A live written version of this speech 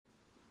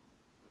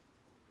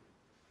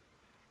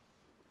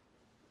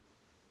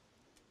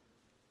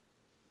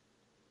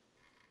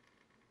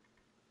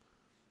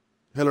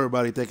Hello,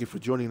 everybody. Thank you for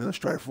joining the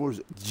Strike Force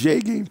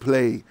J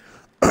gameplay.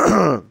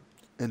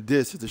 And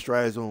this is the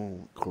Strike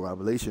Zone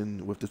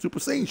collaboration with the Super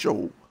Saiyan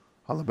Show.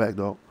 Holla back,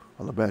 dog.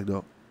 Holla back,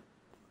 dog.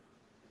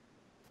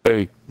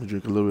 Hey. I'm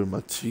drink a little bit of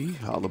my tea.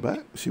 Holla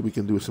back. See if we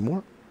can do it some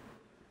more.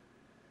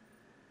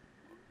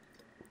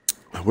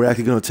 We're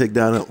actually going to take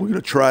down, we're going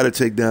to try to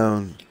take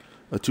down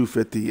a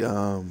 250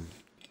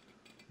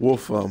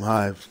 wolf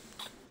hive.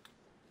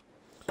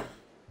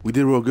 We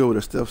did real good with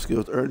our stealth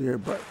skills earlier,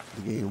 but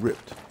the game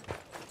ripped.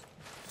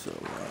 So,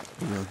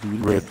 we're going to do it.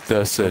 Ripped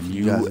us a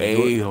new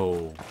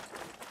a-hole.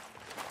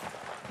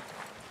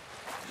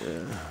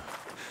 Yeah.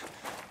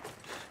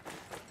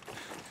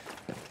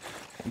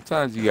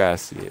 Sometimes you gotta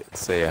see it,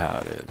 say how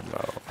it is,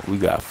 bro. We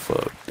got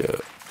fucked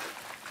up.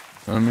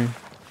 You know what I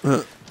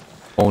mean?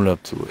 Own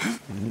up to it.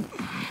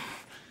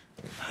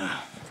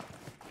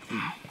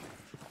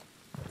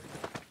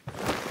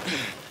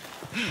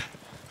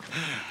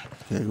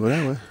 Can't go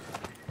that way.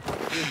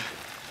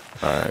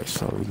 Alright,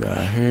 so we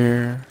got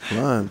here.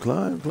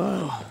 Climb.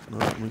 No,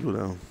 let me go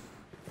down.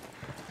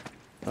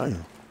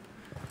 Damn.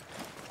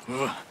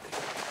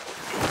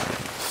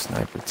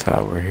 Sniper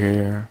tower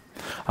here.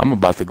 I'm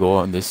about to go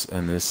on this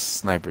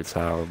sniper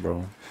tower,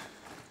 bro.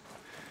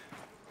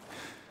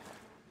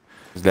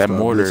 Is that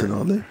mortar?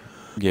 On there?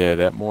 Yeah,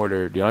 that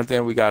mortar. The only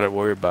thing we gotta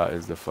worry about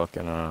is the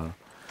fucking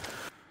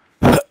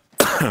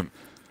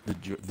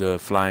the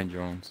flying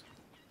drones.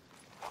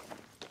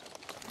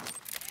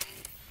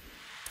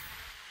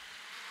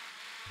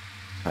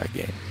 Hi,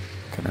 game.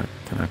 Can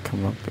I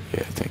come up?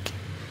 Yeah, thank you.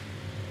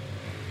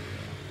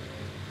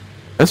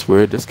 That's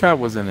weird. This guy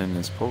wasn't in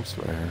this post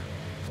right here.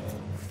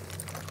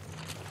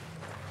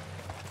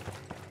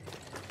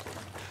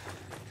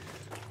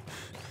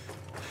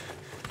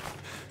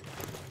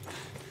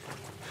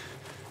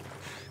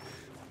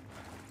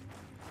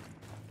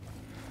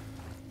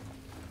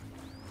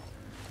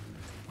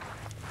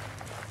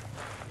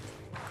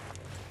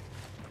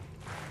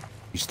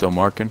 You still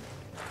marking?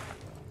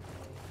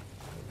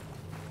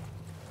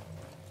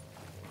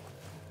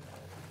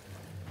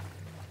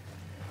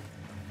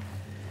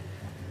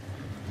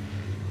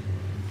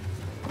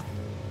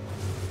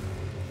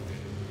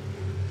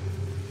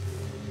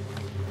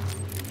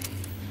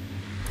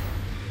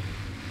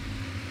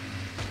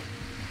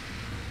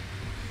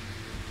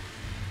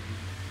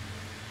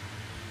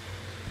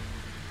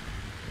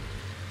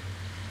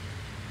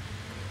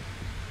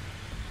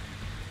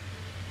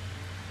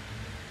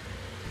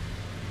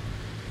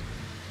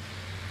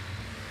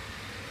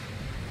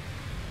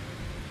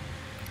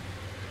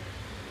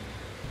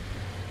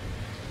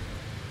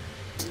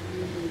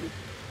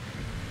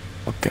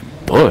 Fucking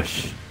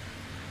bush.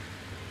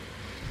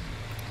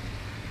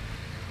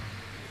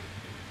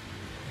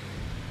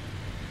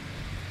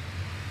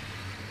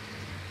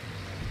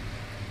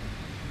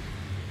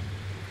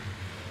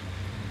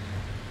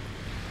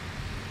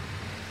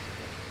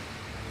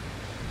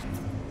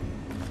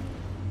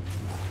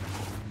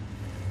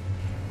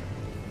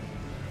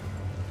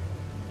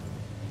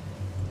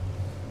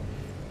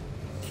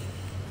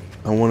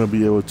 I want to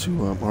be able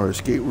to, our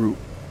escape route,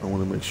 I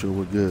want to make sure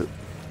we're good.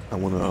 I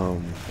want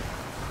to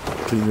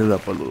clean it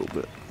up a little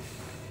bit.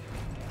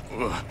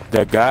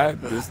 That guy,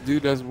 this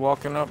dude that's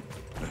walking up,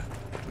 I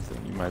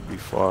think you might be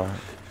far.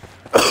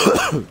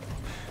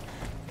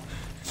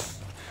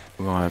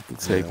 We're gonna have to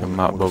take him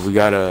out, but we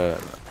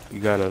gotta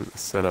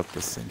set up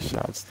the sync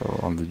shots though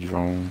on the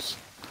drones.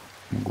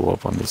 I'm gonna go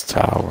up on this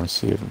tower and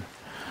see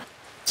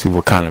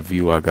what kind of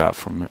view I got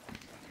from it.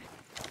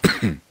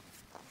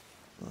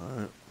 All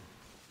right.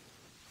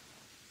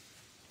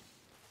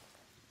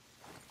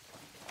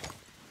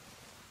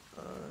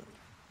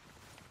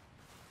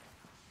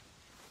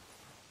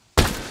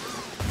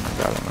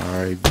 Got an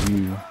alright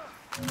view.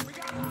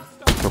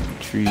 A couple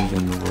trees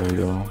in the way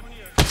though.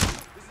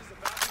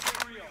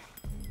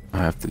 I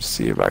have to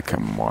see if I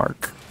can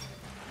mark.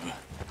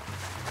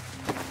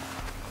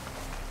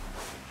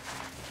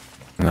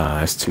 Nah,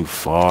 that's too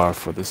far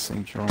for the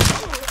sync drone.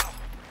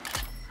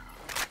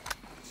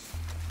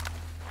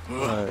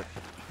 Alright.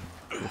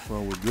 So far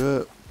we're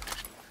good.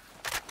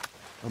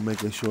 I'm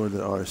making sure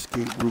that our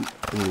escape route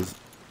is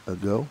a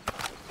go.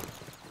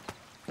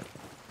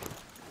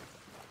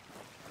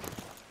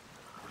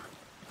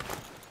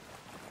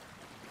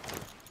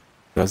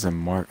 Doesn't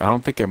mark. I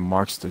don't think it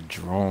marks the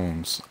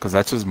drones because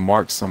I just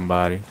marked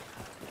somebody.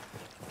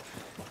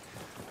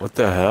 What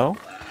the hell?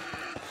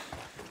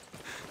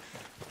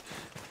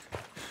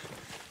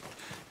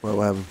 What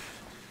happened?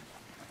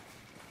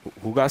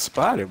 Who got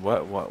spotted?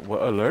 What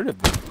alerted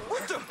them?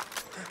 What the?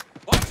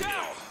 Watch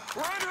out!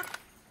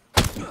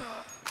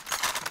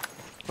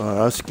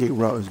 Our escape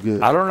route is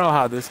good. I don't know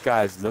how this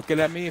guy's looking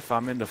at me if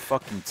I'm in the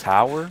fucking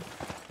tower.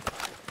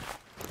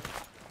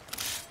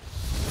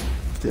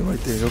 Stay right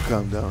there. He'll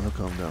calm down.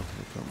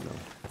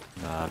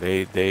 Nah,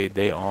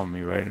 they on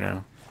me right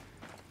now.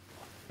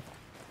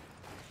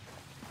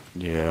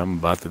 Yeah, I'm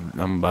about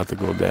to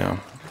go down.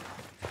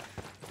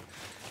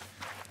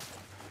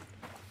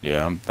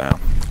 Yeah, I'm down.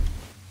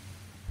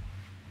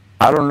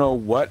 I don't know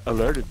what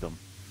alerted them.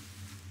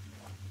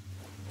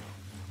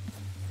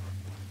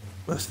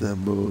 That's that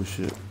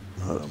bullshit.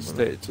 Hold on,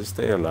 Just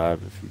stay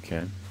alive if you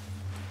can.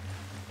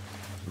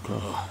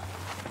 Okay.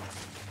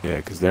 Yeah,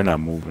 because they're not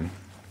moving.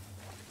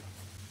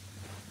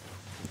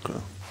 Okay.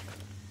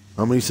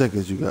 How many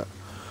seconds you got?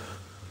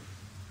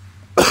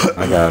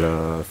 I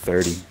got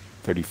 30,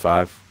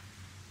 35.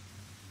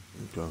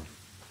 Okay.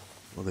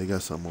 Well, they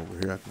got something over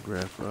here I can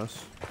grab for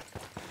us.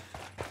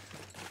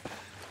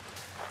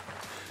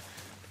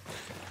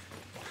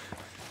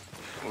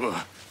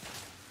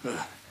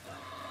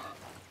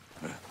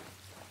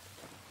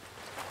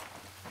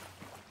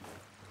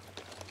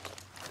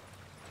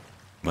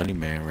 Money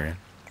man ran.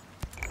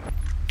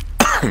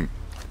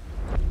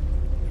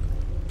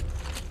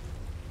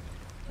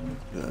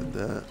 Got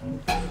that.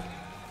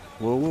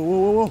 Whoa, whoa, whoa,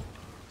 whoa, whoa.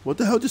 What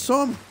the hell just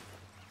saw me?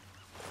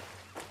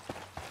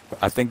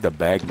 I think the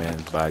bag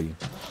man's by you.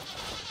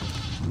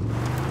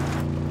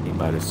 He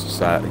might have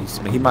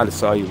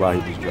saw you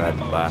while he was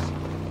driving by.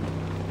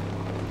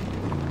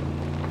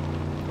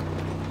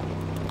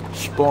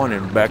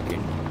 Spawning back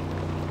in.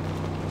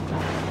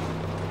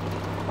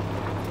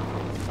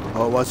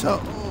 Oh, watch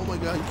out. Oh my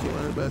god, you came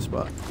out in a bad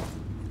spot.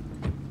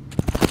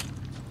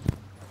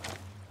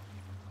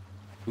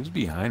 Who's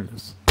behind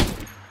us?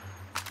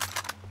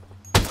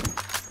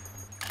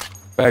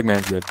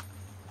 Bagman's dead.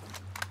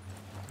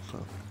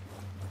 Okay.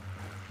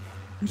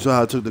 You saw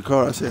how I took the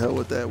car. I said, hell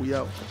with that. We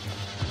out.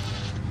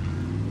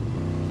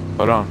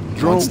 Hold on.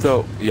 Drone. One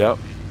still. Yep.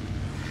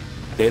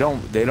 They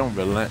don't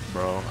relent,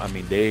 bro. I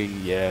mean, they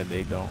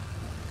don't.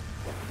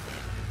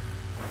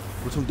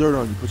 Put some dirt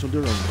on you. Put some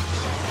dirt on you.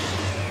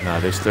 Nah,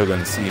 they're still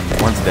gonna see him.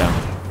 One's down.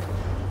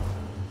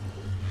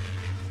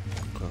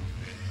 Okay.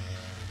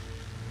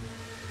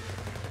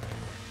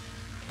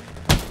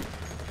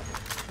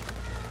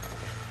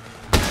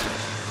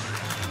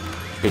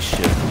 Good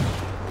shit.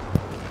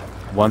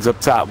 One's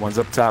up top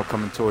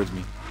coming towards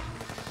me.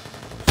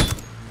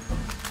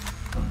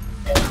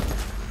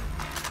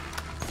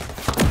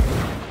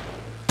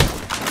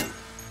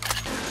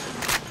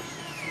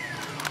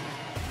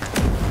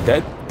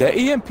 That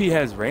EMP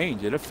has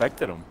range. It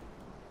affected him.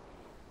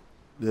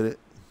 Did it?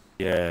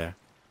 Yeah.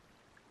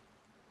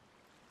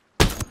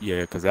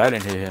 Yeah, because I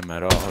didn't hit him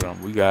at all. Hold on.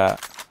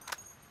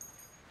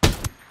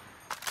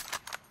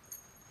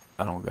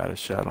 I don't got a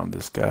shot on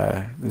this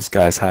guy. This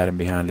guy's hiding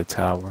behind the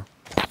tower.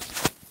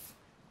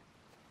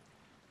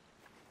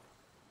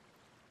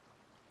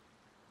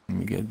 Let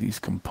me get these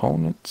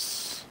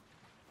components.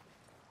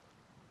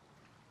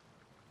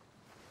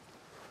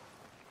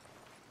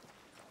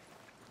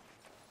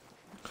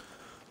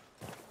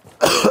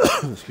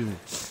 Excuse me.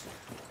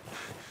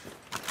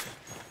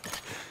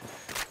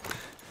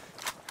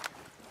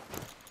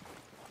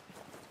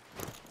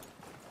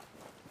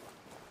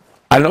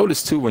 I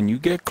noticed too, when you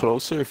get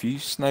closer, if you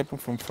snipe them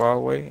from far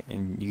away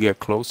and you get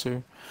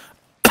closer,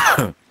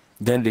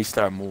 then they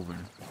start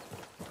moving.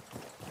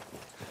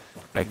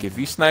 Like if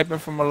you sniping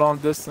from a long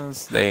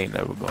distance, they ain't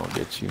never gonna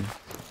get you.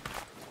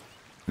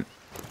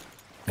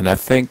 And I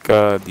think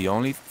the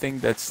only thing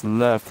that's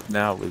left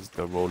now is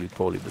the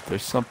roly-poly, but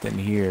there's something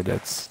here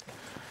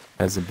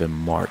hasn't been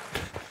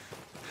marked.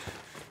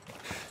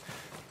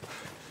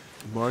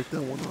 Mark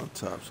that one on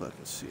top so I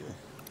can see it.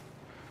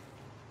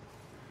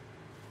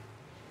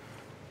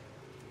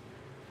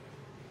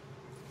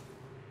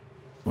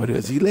 What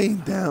Is he laying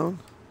down?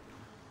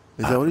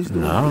 Is that what he's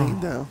doing? No. Laying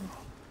down?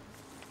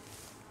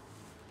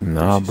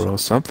 Nah, bro.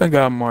 Something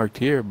got marked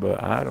here,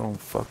 but I don't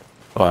fuck.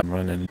 Oh, I'm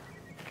running.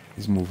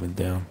 He's moving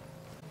down.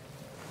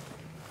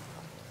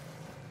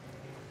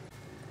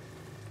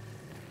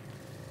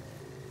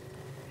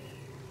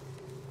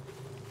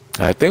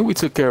 I think we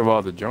took care of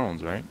all the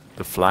drones, right?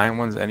 The flying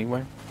ones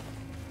anyway?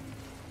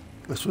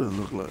 That's what it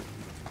looked like.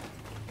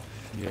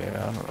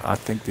 Yeah, I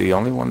think the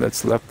only one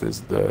that's left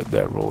is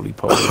that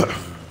roly-poly.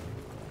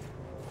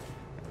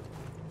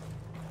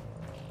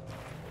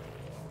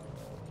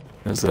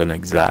 There's an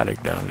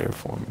exotic down there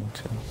for me,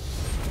 too.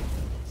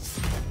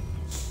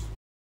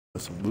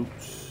 Got some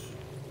boots.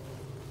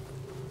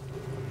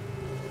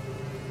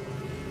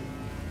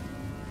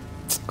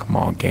 Come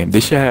on, game.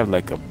 They should have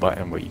like a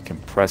button where you can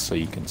press so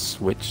you can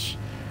switch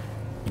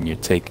when you're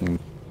taking.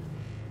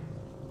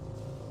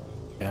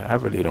 Yeah, I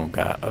really don't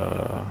got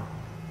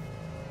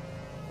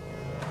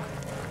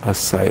a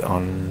sight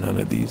on none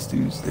of these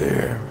dudes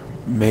there.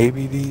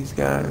 Maybe these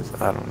guys.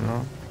 I don't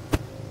know.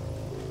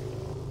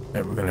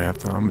 Yeah, we're gonna have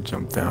to. I'm gonna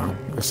jump down.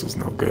 This is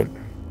no good.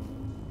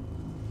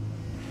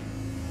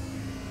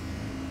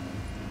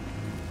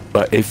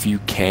 But if you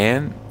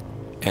can,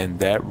 and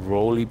that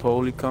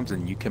roly-poly comes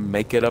and you can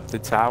make it up the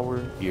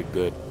tower, you're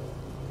good.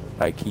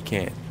 Like, he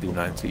can't do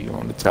nothing to you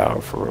on the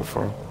tower, for real,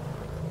 for real.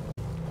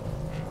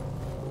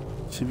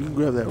 See if you can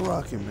grab that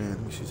rocket, man. Let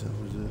me see something.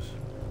 What's this?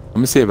 Let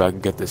me see if I can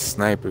get this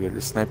sniper, because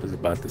the sniper's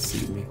about to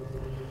see me.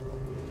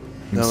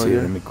 Let me see.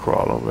 Let me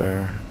crawl over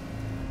here.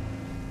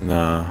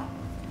 Nah,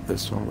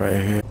 this one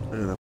right here.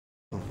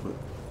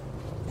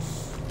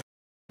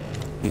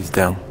 He's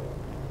down.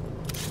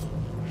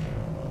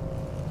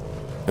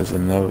 There's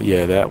another,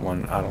 yeah, that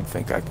one, I don't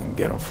think I can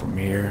get him from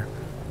here.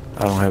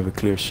 I don't have a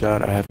clear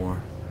shot. I have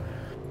more.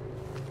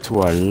 to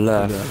our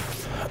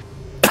left.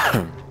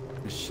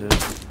 Shit.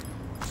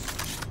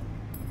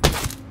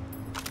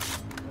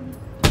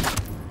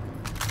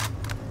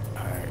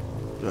 Alright.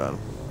 Got him.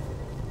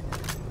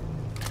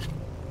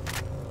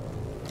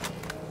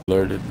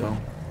 Alerted though.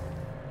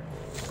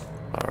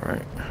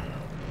 Alright.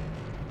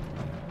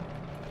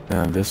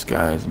 Now this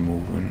guy is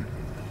moving.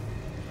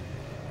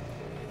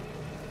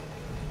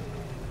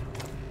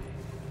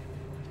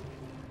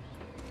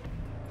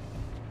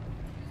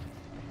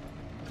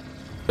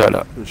 Shut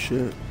up. Good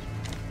shit.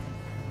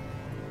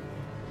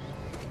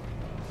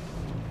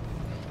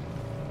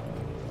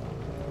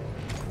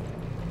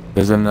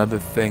 There's another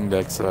thing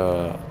that's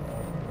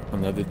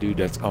another dude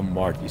that's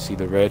unmarked. You see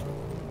the red?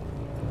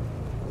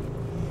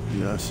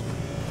 Yes.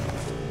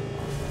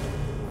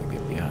 I'll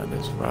get behind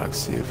this rock,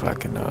 see if I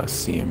can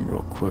see him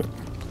real quick.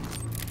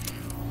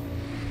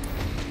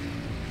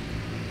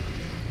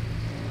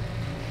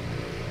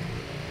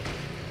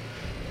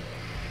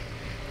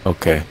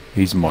 Okay,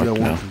 he's marked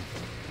now.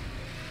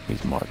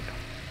 He's marked.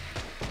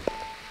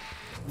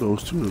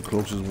 Those two are the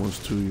closest ones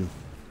to you.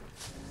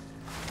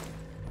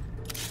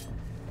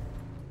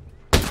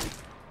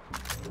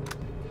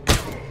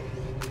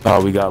 Oh,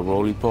 we got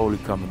Roly Poly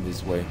coming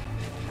this way.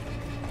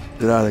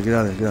 Get out of there, get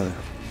out of there, get out of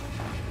there.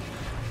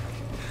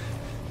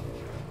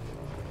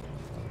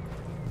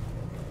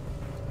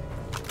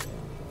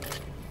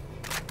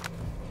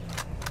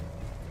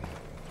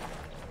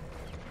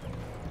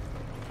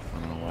 I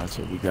don't know, watch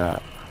what we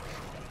got.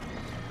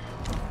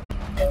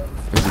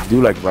 There's a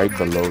dude like right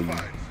below you.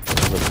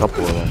 There's a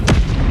couple of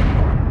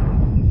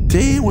them.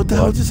 Damn, what the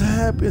hell just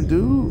happened,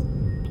 dude?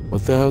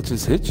 What the hell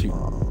just hit you?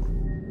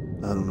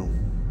 I don't know.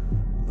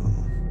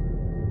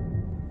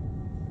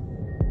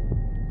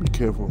 Be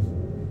careful.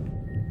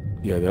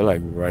 Yeah, they're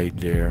like right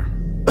there.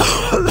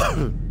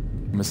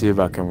 I'm gonna see if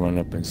I can run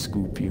up and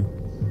scoop you.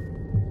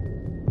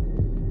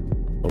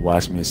 But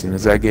watch me, as soon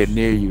as I get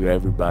near you,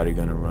 everybody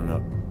gonna run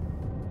up.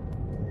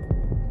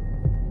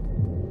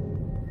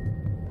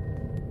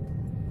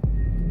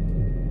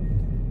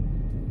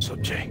 So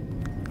Jay,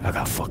 I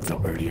got fucked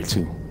up earlier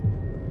too.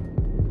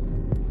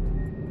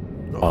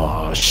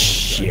 Oh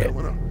shit.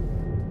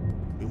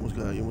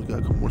 You almost got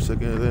a couple more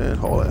seconds there.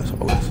 Haul ass,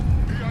 haul ass.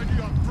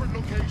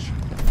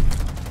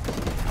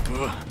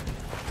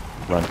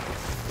 Run.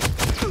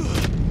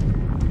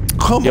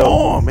 Come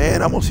on,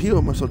 man. I almost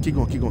healed myself. Keep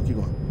going, keep going, keep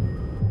going.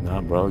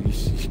 Nah, bro. You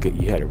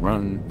had to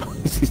run.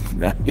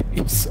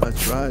 I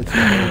tried.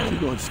 Keep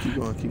going, just keep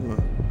going, keep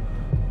going.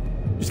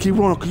 Just keep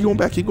going, keep going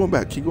back, keep going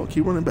back, keep going,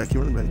 keep running back, keep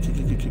running back, keep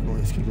going,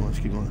 just keep going,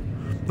 just keep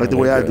going. Like the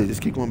way I did,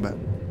 just keep going back.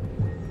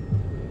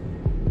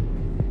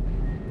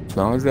 As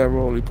long as that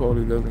roly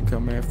poly doesn't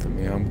come after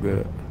me, I'm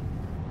good.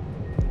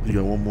 You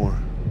got one more.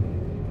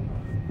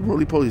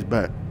 Roly poly's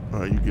back.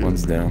 Alright, you good.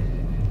 One's down.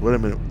 Wait a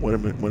minute, wait a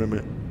minute, wait a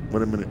minute,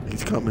 wait a minute.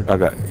 He's coming. I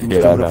got, He's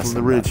yeah, coming I up got from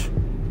the ridge.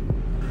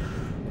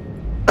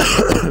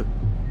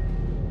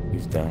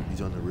 He's down.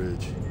 He's on the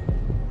ridge.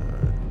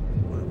 Alright.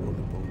 Where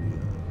Roly poly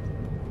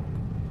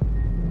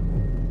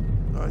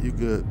at? Alright, you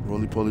good.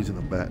 Roly poly's in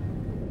the back.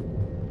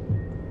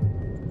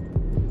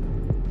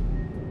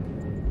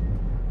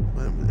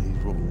 Wait a minute,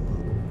 he's rolling.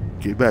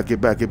 Get back,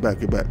 get back, get back,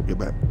 get back, get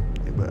back,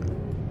 get back,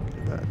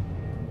 get back.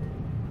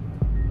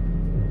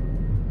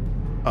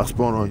 I'll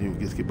spawn on you.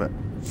 Just get back.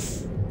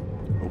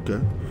 Okay.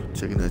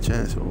 Taking that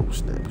chance. Oh,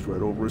 snap. He's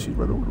right over us. He's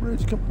right over the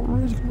ridge. Come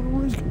on, ridge. Come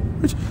on, ridge. Come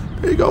on, ridge.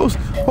 There he goes.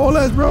 Hold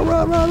that, bro.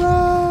 Run, run,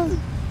 run.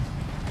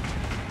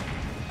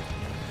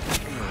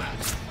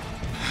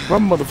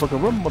 Run, motherfucker.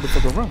 Run,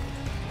 motherfucker. Run.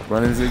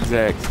 Running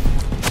zigzags.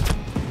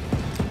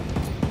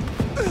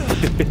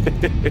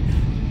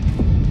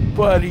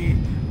 Buddy.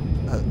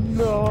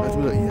 No. I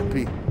threw that EMP.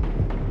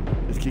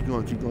 Just keep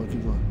going, keep going,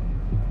 keep going.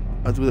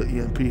 I threw that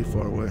EMP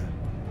far away.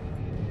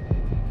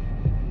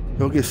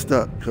 He'll get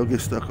stuck. He'll get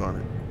stuck on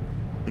it.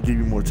 I'll give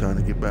you more time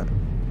to get back.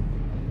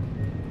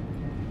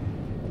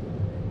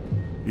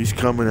 He's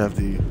coming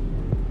after you.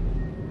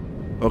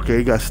 Okay,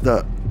 he got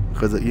stuck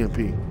because of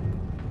EMP.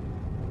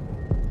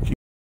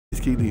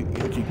 Keep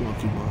going, keep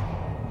going.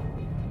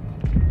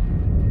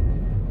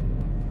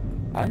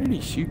 How did he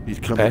shoot? He's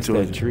coming past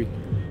towards that you. tree.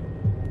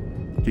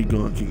 Keep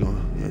going, keep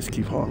going. Yes,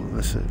 keep hauling.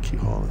 That's it. Keep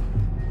hauling.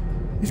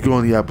 He's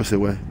going the opposite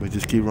way, but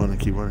just keep running,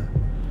 keep running.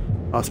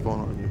 I'll spawn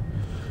on you.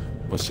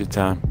 What's your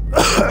time?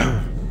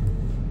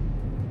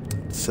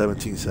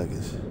 17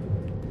 seconds.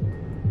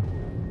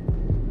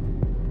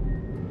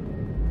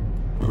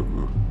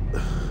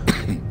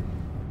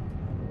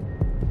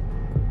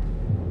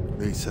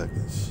 Eight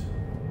seconds.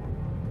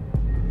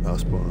 I'll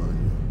spawn on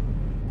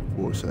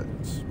you. 4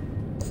 seconds.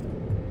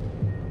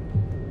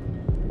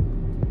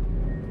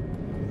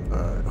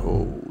 Alright,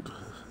 hold.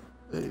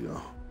 There you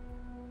go.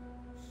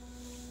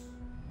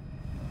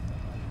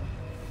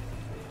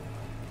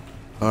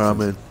 Alright,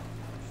 I'm in.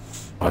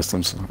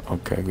 Awesome.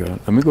 Okay, good.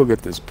 Let me go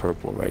get this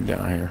purple right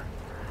down here.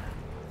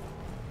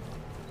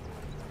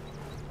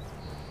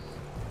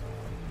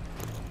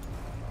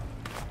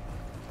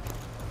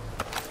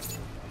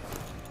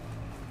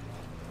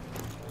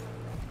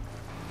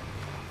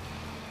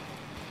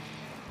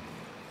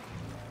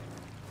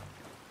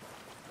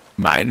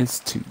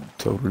 -2.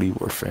 Totally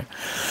worth it.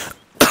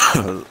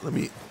 Let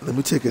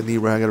me take a knee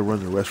right. I gotta run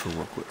to the restroom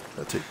real quick.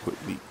 I'll take a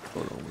quick knee.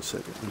 Hold on 1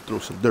 second. Let me throw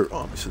some dirt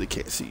on me so they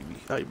can't see me.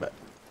 I'll be back.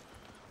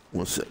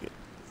 1 second.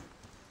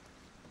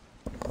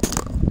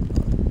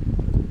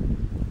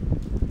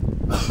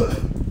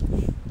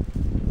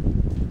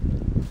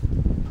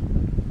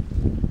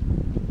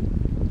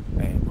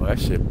 Man, well, that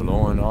shit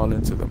blowing all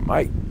into the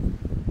mic.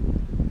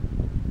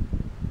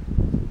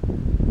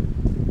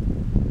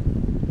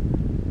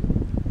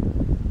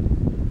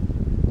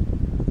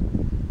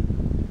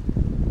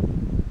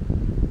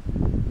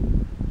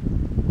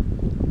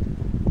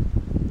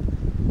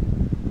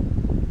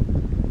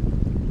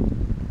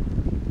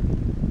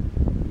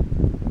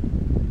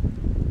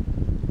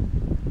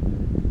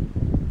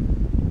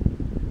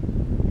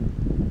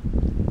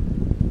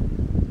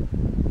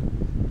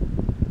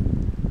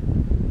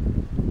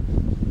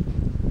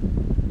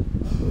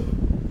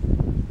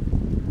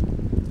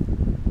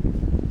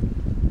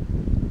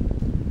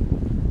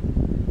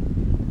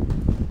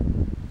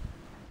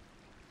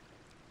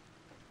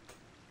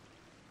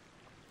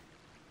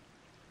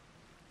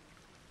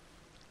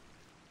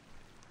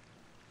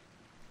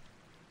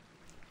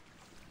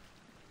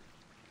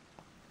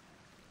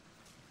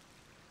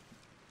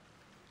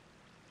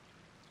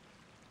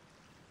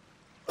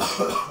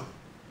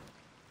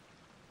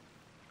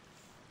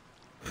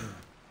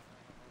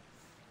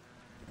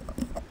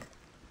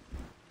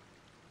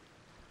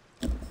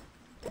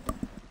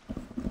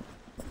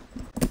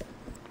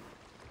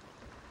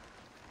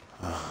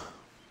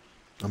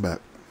 I'm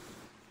back.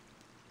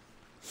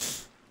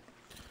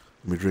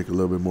 Let me drink a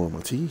little bit more of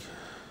my tea.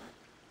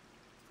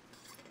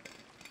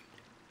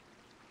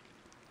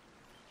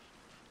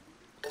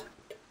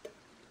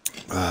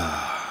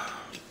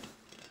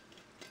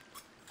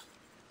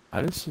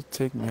 How this should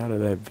take me out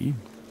of that view?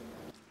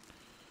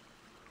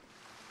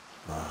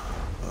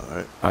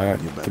 Alright. Alright,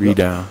 3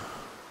 down.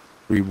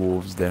 3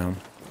 wolves down.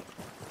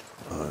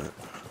 Alright.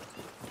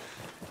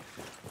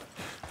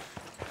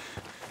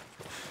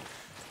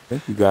 I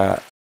think we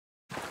got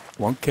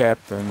 1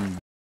 captain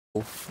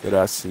that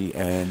I see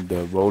and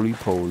the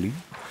roly-poly.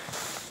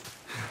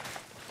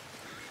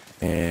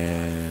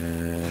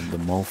 And the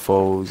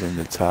mofos in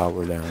the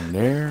tower down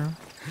there.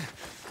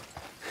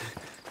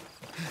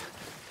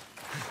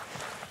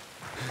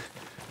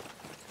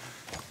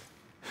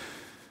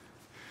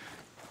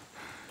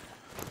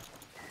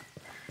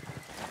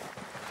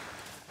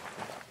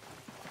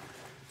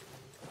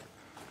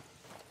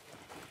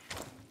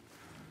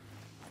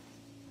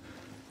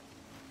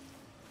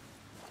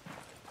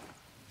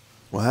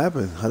 What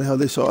happened? How the hell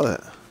they saw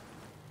that?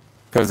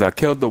 Because I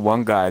killed the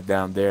 1 guy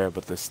down there,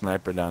 but the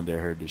sniper down there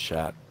heard the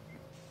shot.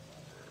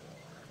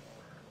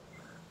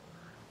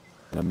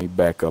 Let me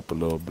back up a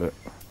little bit.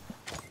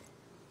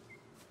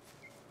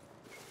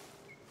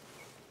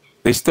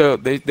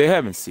 They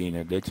haven't seen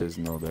it. They just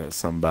know that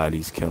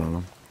somebody's killing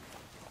them.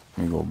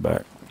 Let me go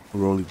back.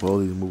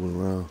 Roly-poly's moving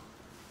around.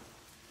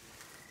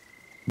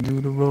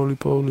 Do the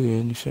roly-poly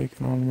and you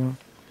shaking on them.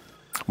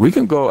 We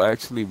can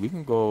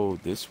go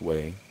this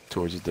way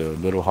towards the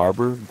little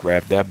harbor.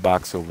 Grab that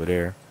box over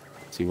there.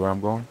 See where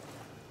I'm going?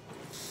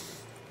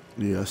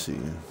 Yeah, I see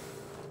you.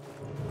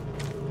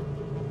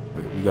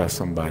 We got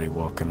somebody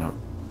walking up.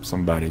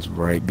 Somebody's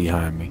right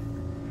behind me.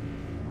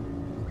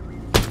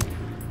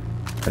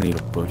 I need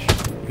a push.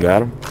 You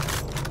got him?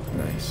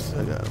 Nice.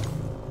 I got him.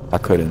 I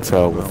couldn't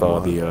tell with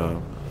all the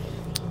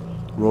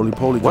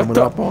roly-poly coming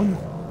up on you.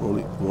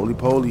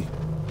 Roly-poly.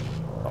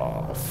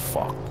 Oh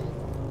fuck.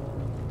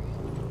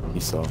 He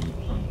saw me.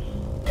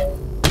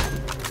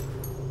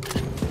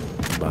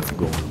 I'm about to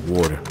go in the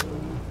water.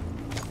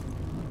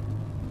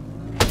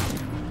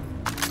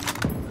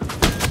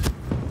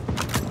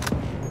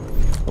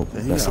 Oh,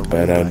 that's a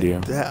bad idea.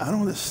 Like that. I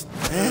don't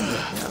understand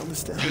that. I don't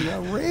understand how you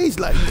got raised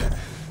like that.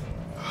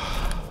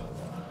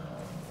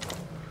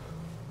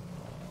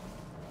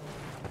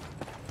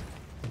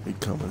 He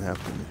coming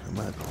after me. I'm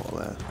gonna haul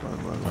ass. Run.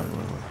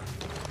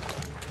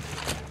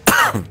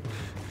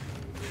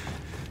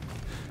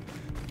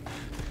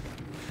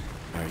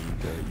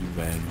 You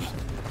vanished.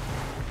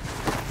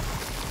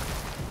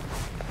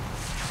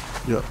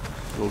 Yep.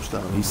 Ghost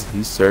down.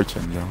 He's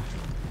searching, yo.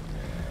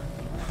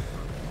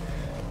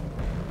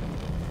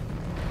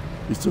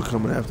 He's still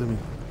coming after me.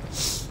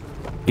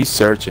 He's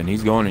searching.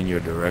 He's going in your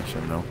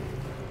direction, though.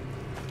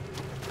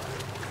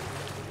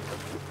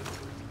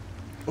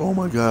 Oh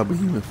my God! But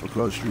he went for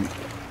Clark Street.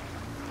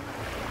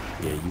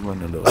 Yeah, you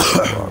went a little too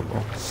far,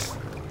 bro.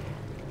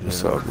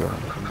 It's all good.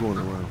 I'm going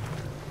around.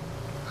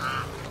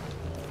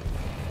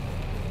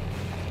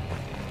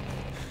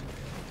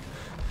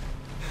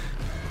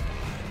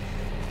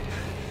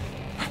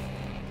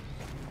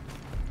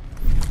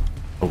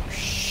 Oh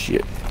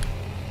shit.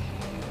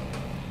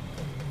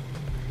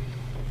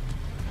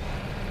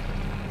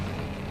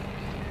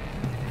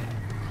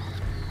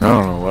 I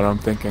don't know what I'm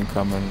thinking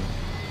coming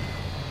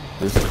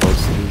this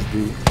close to this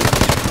dude.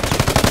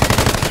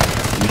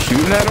 You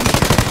shooting at him?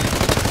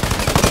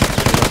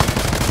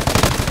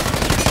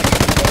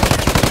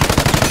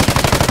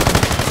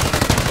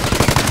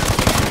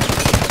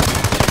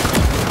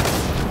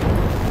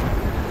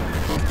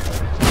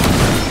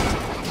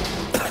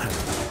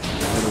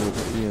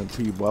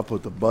 people. I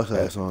put the bus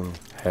ass on them.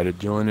 Had to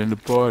join in the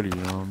party, you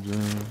know what I'm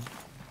saying?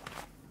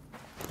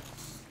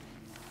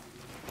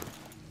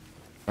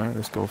 Alright,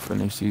 let's go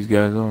finish these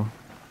guys off.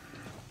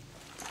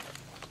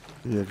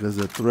 Yeah, because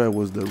the threat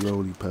was the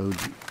roly poly.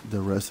 The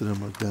rest of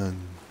them are done.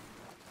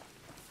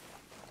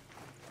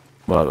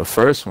 Well, the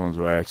first ones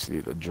were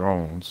actually the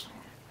drones,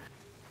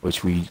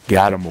 which we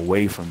got them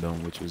away from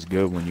them, which was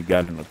good when you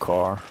got in the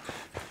car.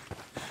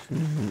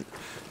 Mm-hmm.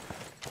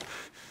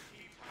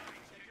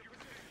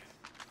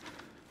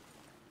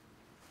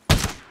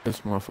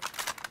 This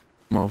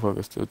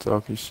motherfucker still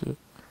talking shit.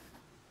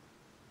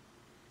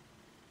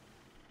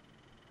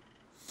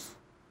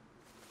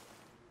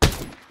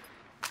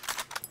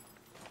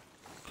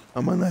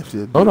 I'm a knife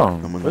shit. Hold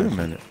on, wait a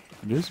minute.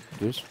 There's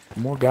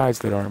more guys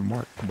that aren't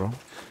marked, bro.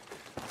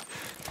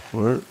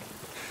 What?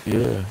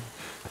 Yeah.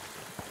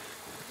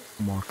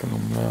 Marking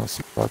them now,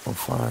 see if I can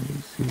find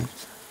these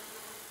dudes.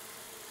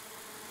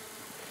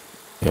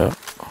 Yeah.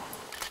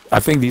 I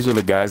think these are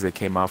the guys that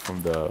came out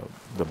from the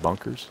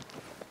bunkers.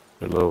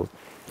 The little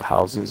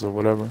houses or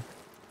whatever.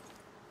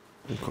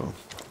 Okay.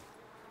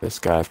 This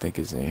guy I think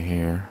is in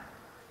here.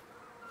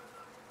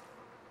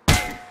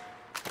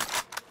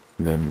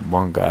 And then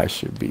one guy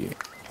should be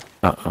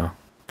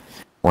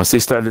once they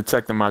start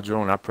detecting my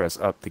drone, I press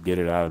up to get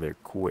it out of there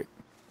quick.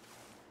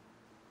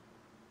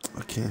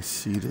 I can't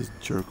see this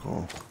jerk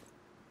off.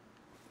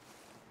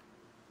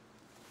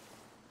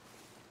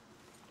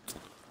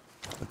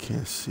 I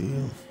can't see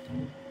him.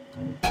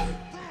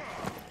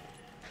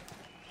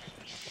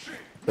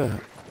 Yeah.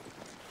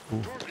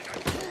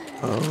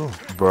 Oh.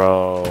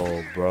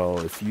 Bro,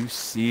 if you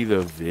see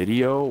the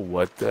video,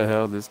 what the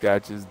hell this guy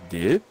just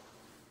did?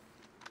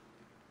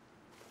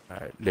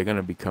 Alright, they're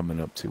gonna be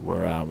coming up to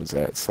where I was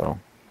at, so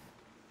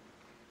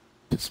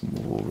just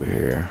move over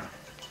here.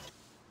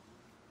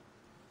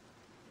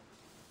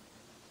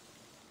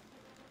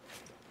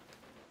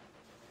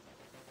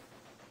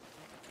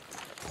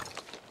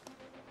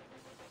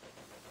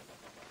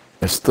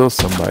 There's still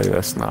somebody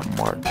that's not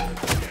marked.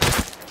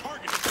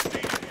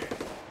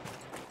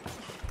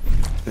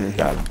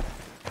 Got him.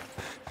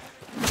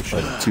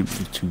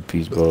 Two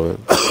piece, bro.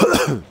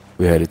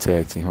 We had a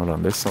tag team. Hold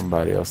on, there's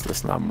somebody else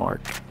that's not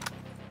marked.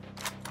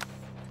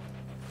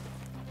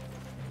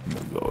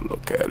 Let me go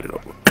look at it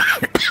over.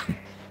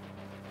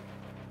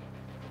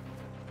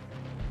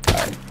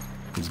 Alright,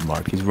 he's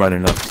marked. He's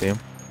running up. See him?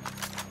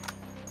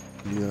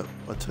 Yep,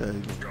 I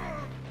tagged him.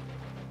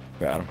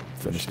 Got him.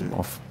 Finished him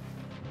off.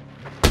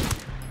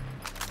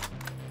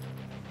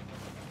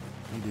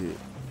 He did.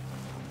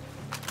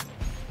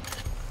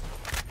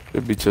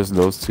 Should be just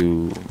those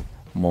two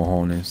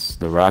mojones,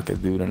 the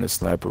rocket dude and the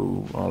sniper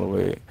who all the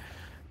way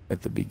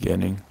at the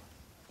beginning.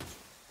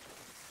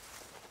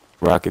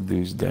 Rocket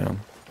dude's down.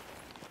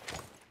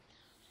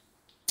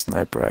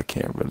 Sniper I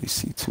can't really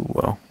see too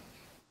well.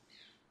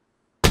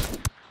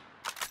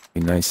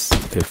 Be nice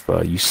if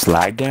you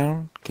slide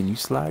down. Can you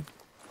slide,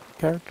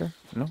 character?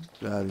 No?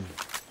 Got him.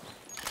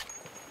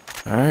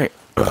 Alright.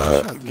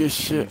 Good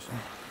shit.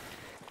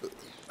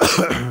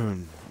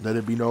 Let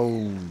it be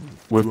known.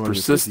 With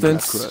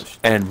persistence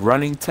and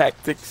running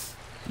tactics,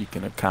 you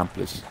can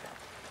accomplish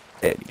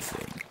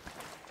anything.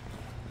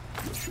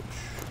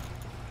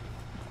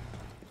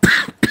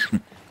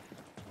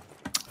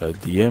 A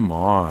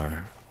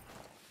DMR,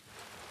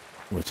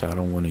 which I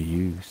don't want to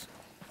use,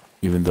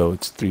 even though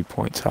it's 3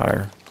 points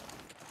higher.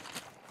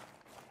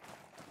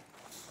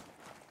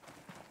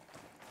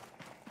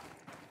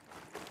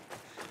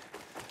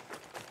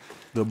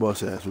 The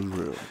bus ass was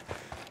real.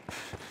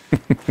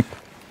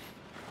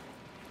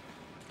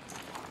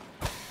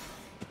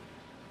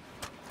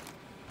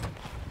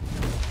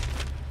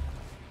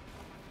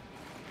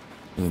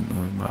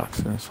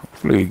 Boxes.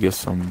 Hopefully we get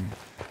some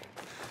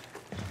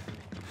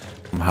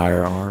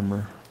higher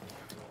armor.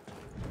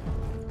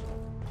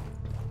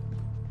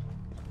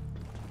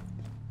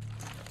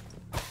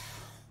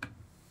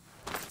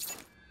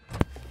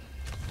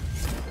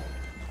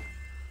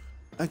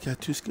 I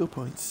got 2 skill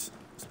points.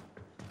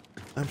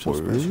 I'm so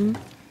special.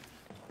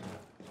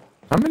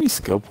 How many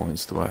skill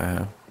points do I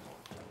have?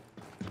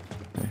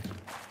 Okay.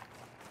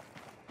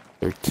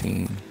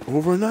 13.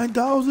 Over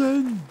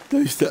 9,000.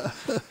 You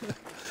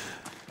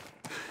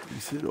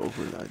said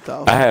over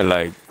 9,000. I had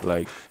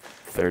like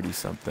 30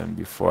 something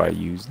before I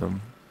used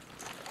them,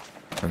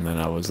 and then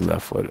I was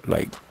left with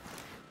like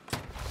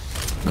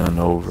none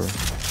over.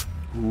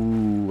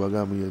 Ooh, I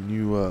got me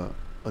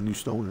a new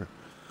stoner.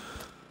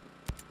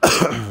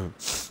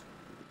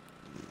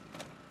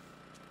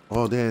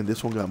 Oh damn,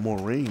 this one got more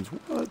range.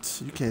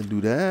 What? You can't do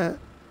that.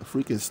 A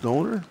freaking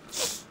stoner.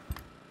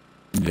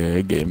 Yeah,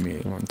 it gave me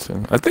one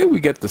too. I think we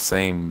get the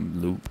same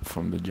loot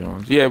from the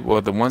Jones. Yeah,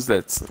 well, the ones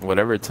that's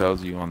whatever it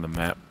tells you on the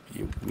map,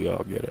 we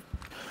all get it.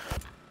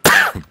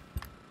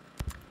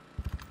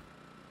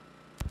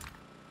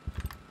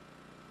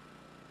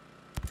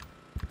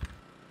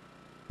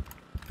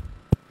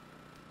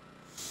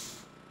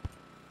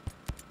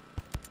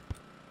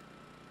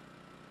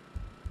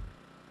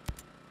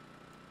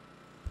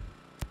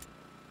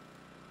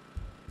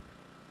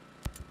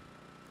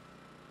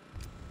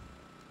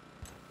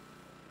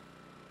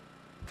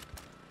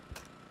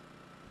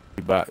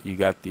 You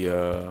got Which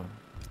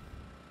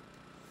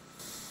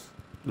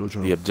the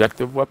one?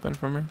 objective weapon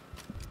from me?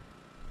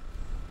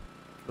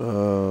 I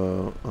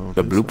don't The think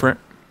so. blueprint?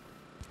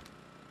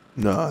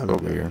 No, I haven't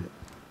Over got it here. yet.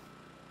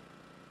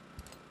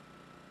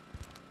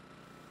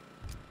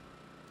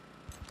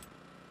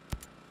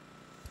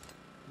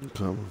 I'm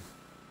coming.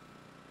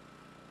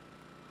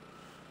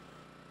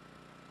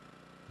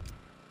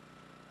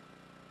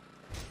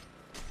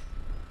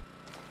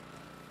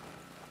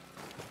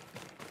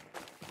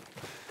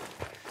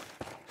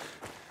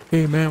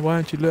 Hey man, why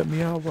didn't you let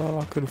me out while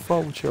I could have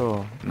fought with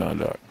y'all? No,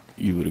 no.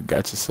 You would have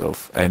got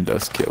yourself and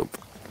us killed.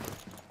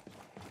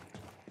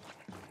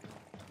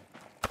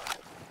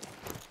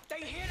 They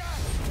hit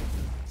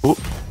us! Oop.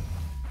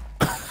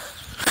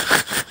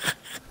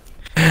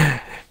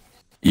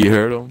 You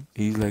heard him?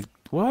 He's like,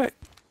 what?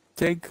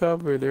 Take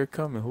cover, they're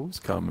coming. Who's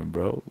coming,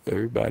 bro?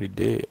 Everybody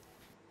dead.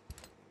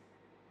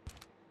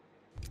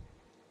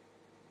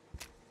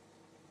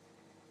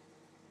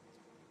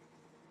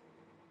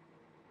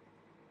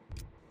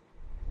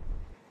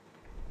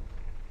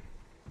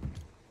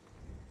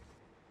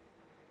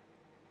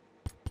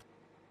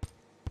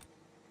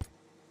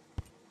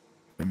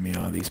 Give me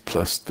all these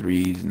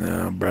 +3s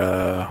now,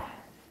 bruh.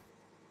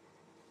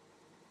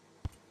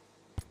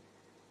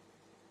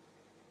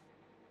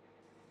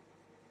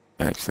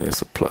 Actually,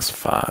 it's a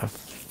 +5.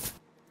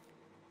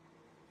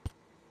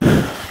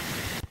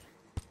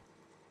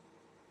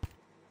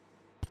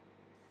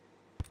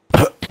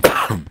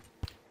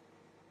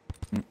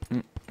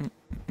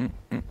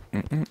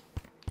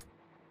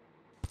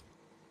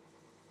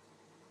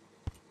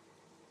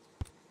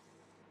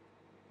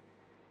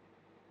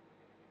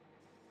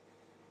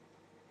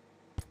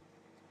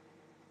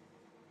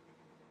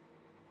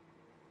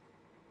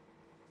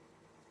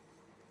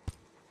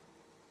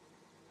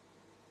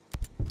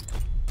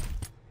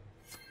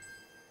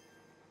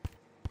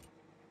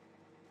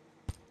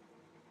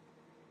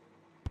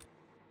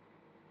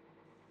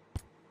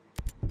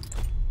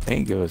 They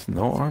ain't give us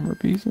no armor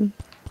pieces.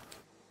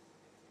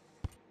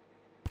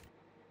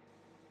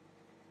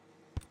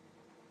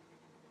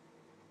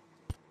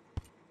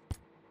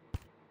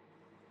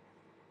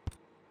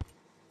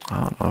 I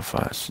don't know if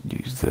I should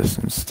use this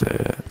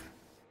instead.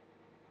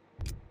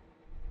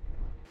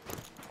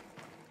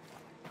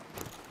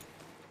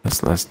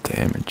 That's less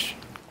damage.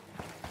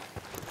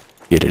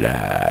 Get it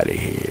out of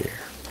here.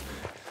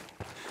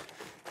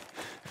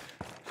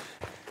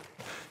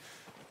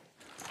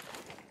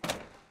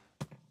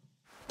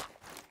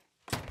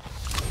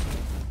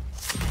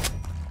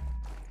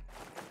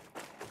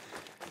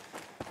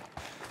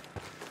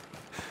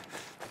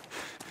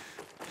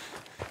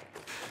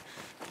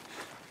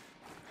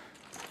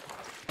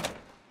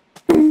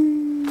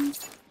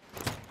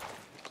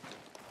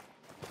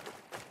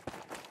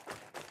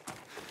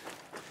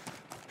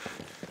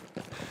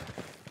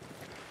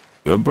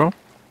 Good, bro?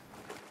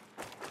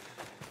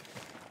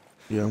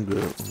 Yeah, I'm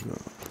good.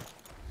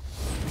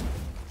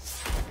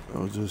 I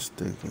was just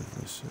thinking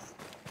that shit.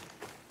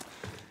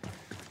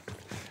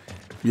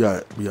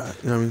 Yeah, you know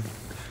what I mean?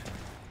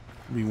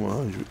 Be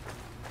 100.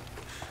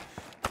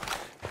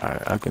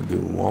 Alright, I can do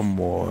one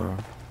more.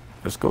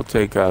 Let's go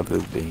take out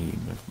this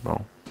behemoth,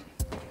 bro.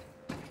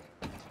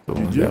 The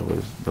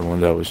one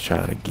that was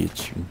trying to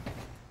get you.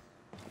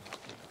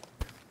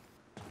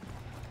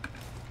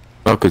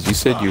 Oh, cause you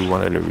said you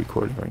wanted to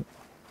record it, right?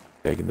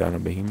 Taking down a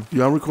behemoth.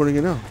 Yeah, I'm recording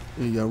it now.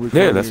 Yeah, I'm recording.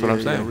 Yeah, that's what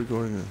I'm saying. Yeah, I'm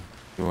recording it.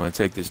 You want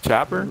to take this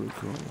chopper?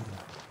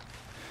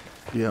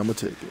 Yeah, I'm gonna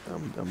take it.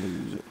 I'm gonna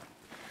use it.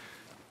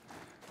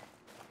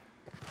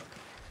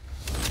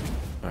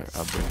 Alright,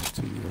 I'll bring it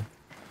to you.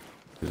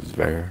 This is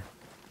rare.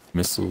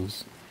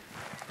 Missiles.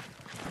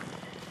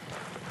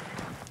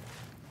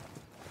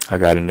 I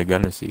got in the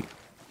gunner seat.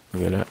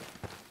 Look at that.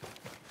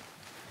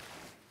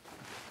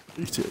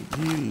 You take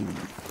heating.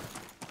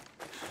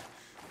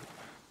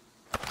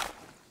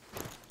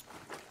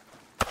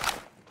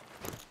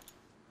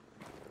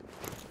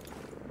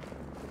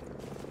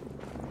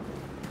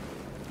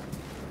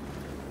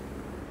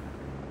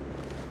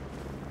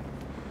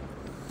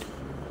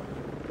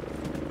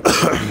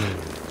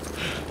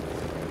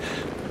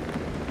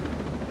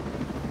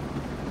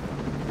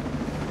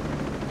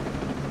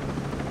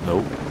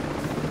 Nope.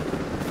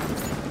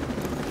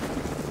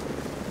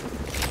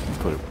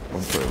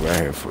 I'm put it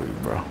right here for you,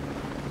 bro.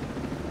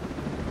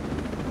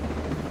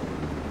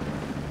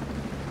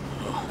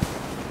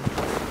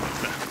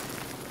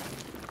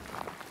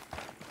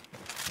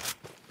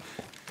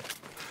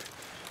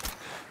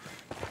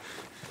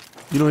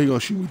 You know he gonna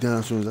shoot me down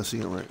as soon as I see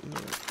him,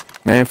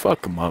 right? Man,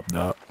 fuck him up,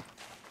 dog.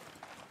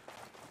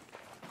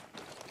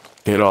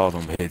 Hit all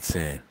them hits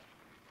in.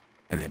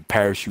 And then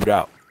parachute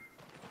out.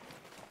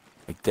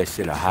 Make that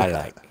shit a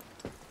highlight.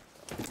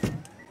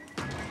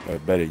 Or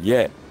better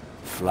yet,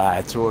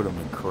 fly toward him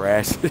and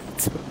crash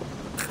it.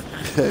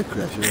 Yeah,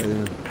 crash it right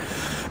in.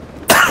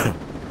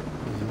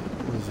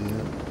 Where's he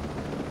at?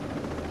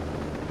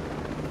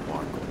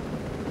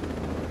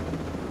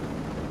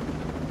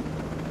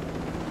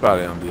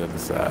 Probably on the other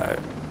side.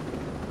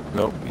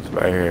 Nope, he's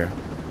right here.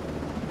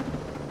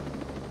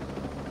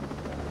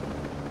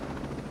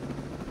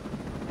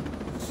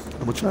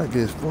 I'm gonna try to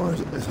get as far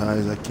as high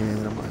as I can,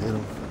 and I'm gonna hit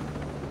him.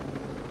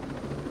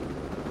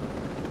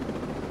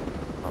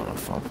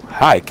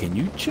 Hi, can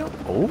you jump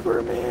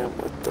over, man?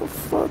 What the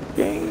fuck,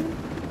 game?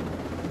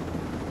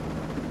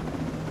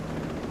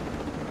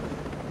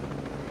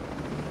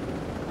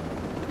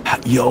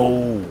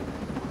 Yo,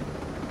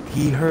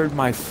 he heard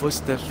my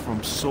footsteps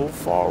from so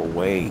far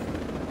away.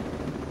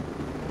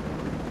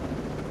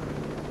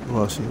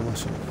 Oh, I see him. I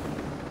see him.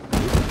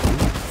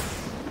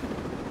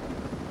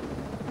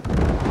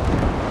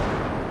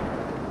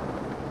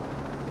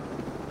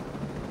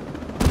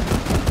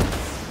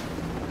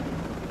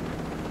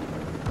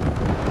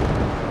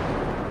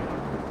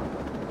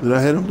 Did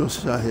I hit him? Those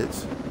shot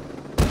hits.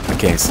 I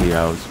can't see.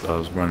 I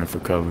was running for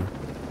cover.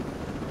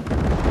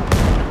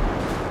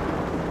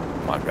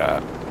 Oh my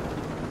God.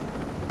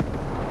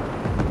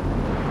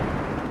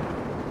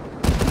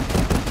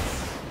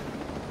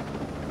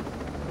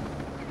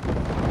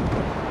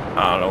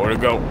 I don't know where to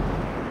go.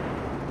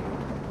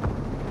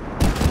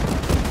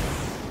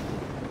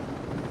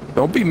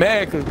 Don't be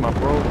mad because my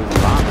bro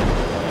was bombing.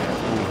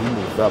 Ooh, he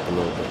moved up a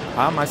little bit.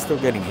 How am I still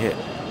getting hit?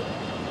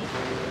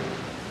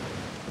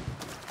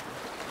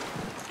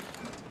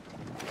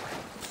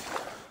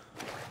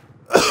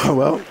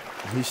 Well,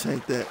 he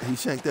sank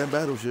that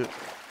battleship.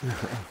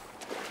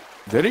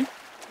 Did he?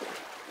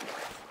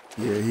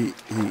 Yeah,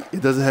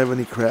 it doesn't have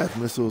any craft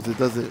missiles. It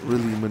doesn't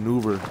really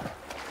maneuver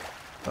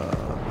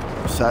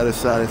side to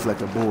side. It's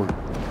like a board.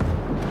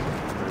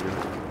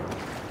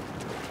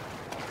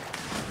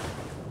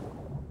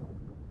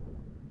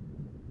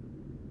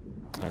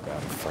 I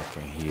gotta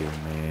fucking heal,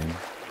 man.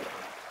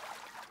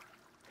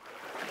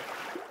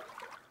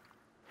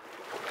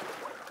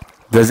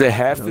 Does it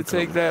have to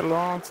take that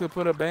long to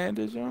put a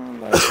bandage on?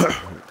 Like,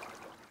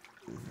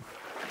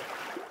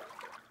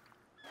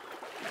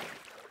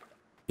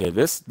 yeah,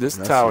 this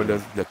tower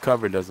does, the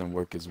cover doesn't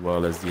work as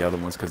well as the other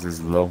ones because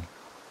it's low.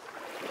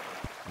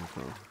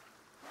 Okay.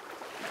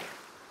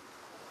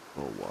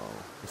 Oh wow,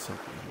 what's up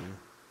here?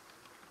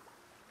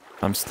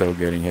 I'm still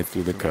getting hit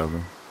through the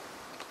cover.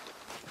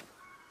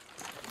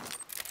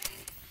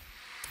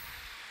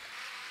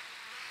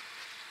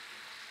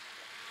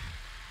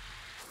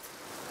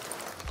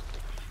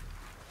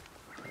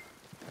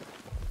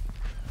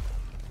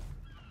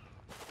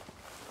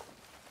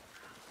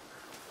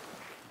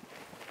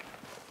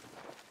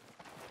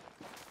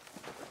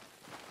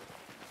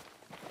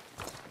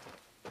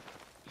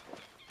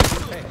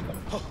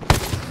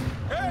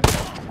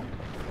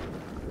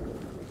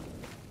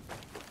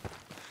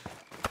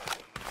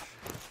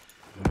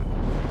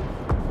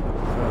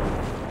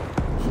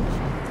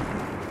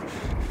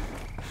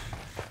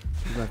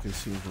 I can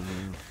see from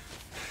there.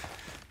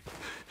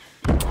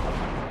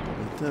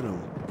 Look at them,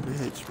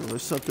 bitch, bro.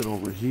 There's something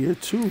over here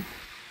too.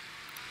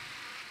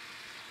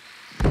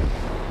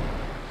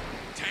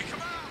 Take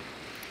him out.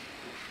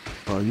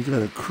 Oh, you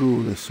got a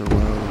crew that's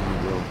surrounding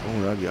me, bro.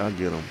 Oh, I'll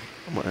get them.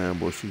 I'm gonna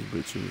ambush these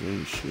bitches.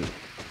 Ain't shit.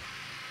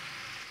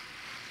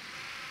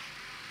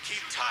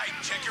 Keep tight.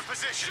 Check your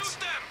positions. Shoot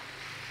them.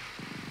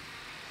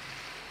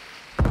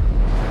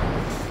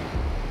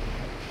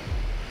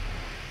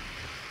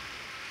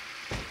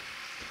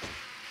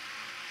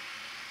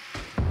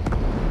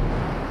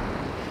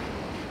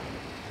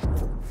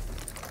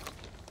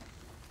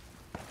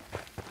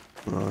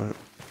 Alright.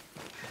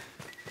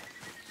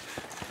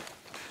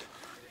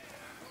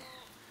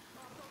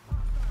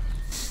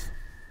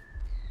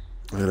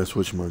 I gotta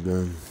switch my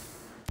gun.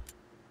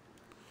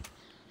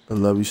 I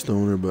love you,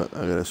 Stoner, but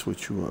I gotta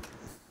switch you up.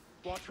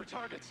 Watch for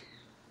targets.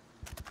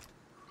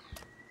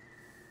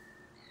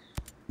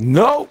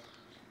 No!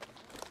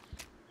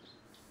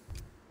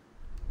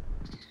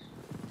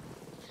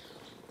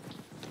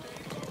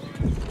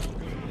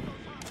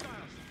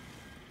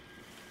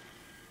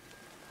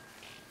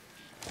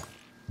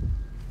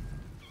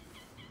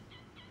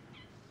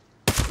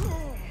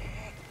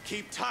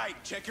 Keep tight.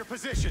 Check your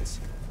positions.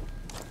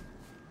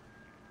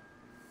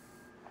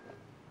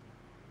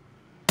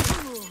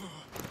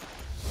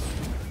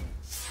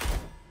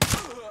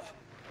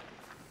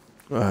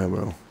 Alright,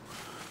 bro.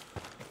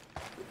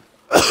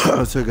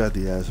 I took out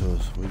the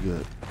assholes. We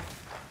good.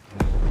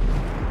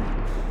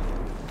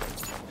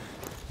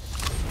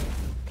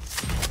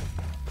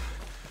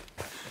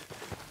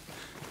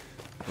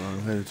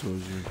 I'm headed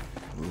towards you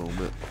a little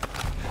bit.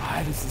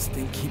 Why does this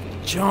thing keep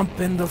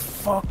jumping the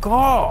fuck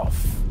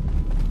off?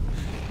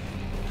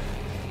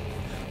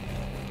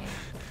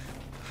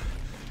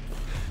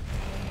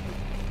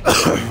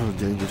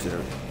 Dangerous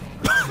area.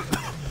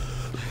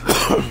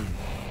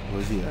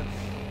 Where's he at?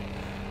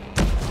 I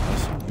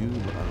see you,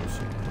 but I don't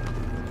see him.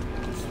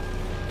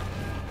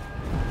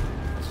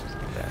 This is a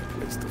bad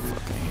place to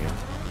fucking heal.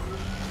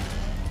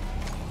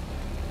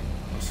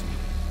 I see you.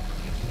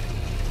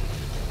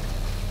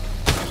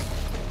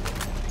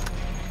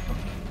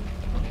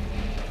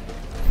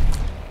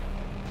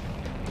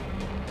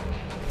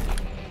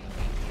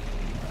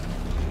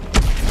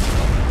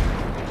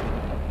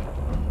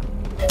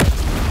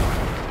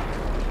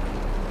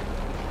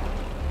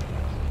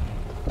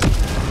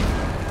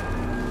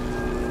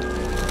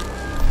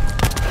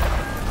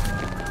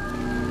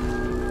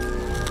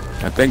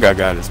 think I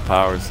got his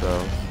power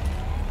cells.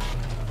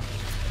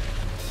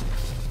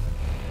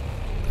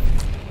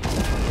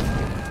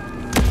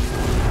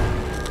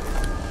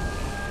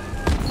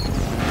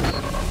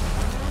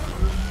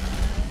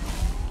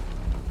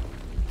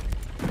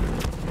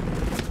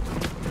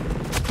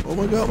 Oh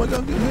my god,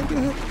 get him, get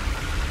him.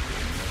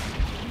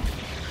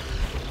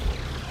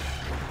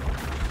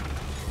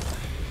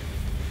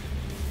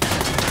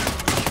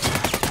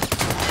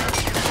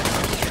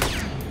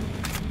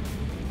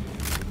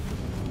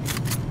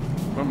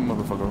 Run,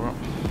 motherfucker, run.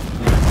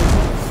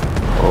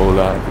 Whole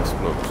lot of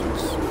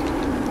explosions.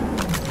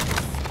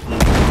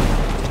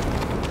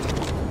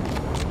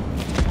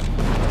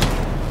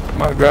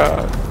 My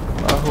god,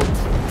 I hope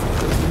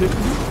doesn't hit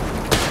me.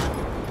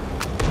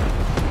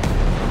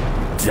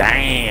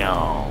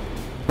 Damn.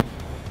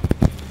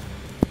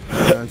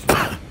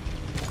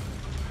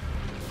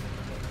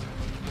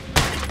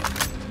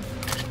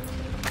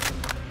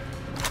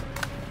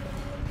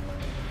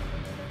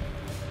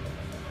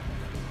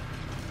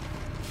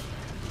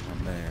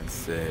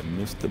 Said,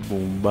 Mr.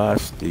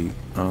 Boombastic,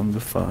 I'm the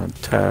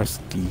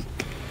fantastic.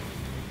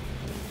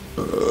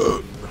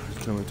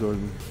 He's coming towards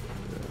me.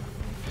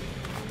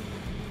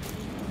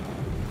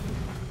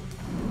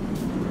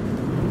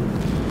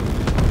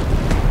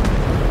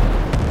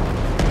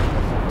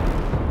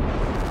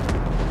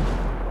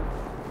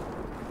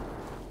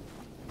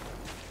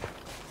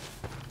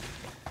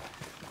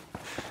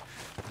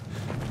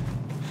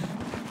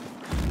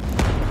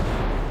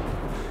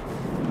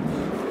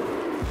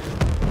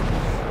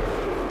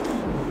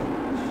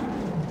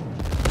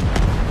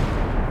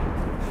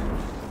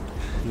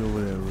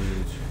 Over that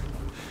ridge.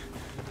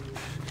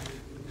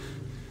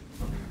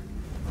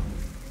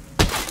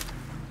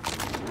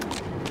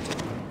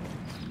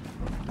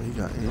 He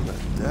got aim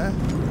like that.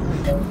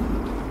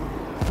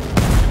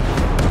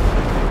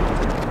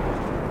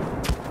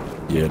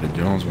 Yeah, the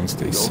drones once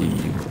they see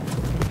you.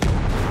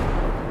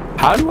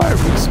 How do I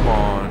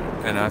respawn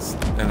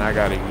and I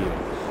gotta heal?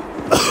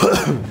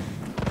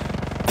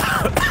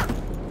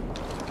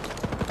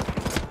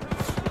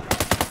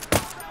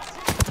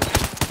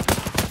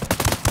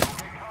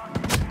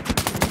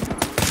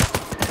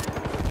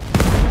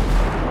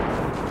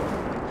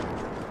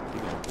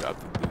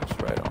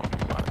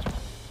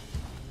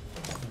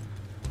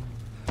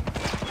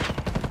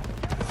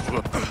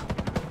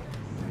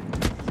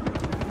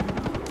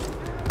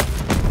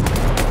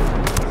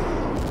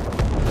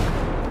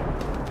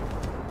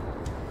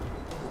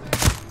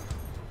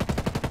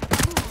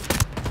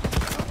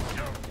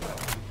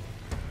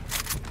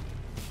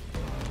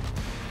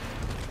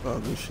 Oh,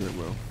 good shit,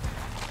 bro.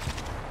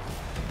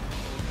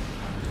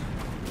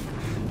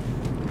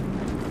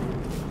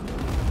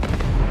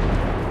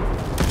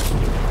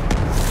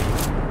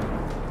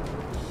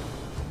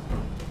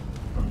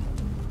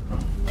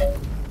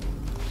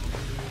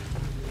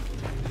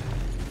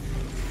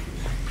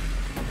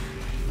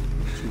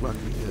 See if I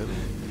can get him.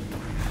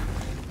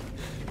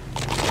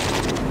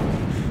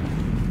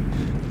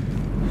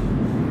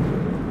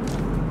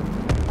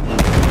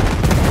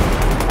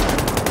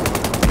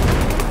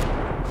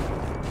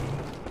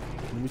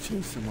 Let me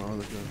change to my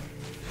other gun.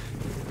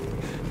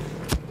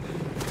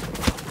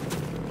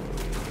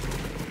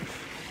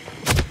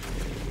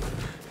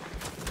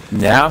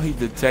 Now he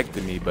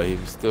detected me, but he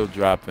was still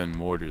dropping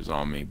mortars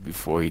on me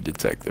before he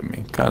detected me.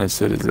 What kind of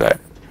shit is that?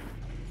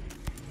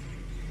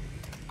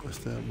 What's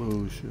that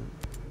bullshit?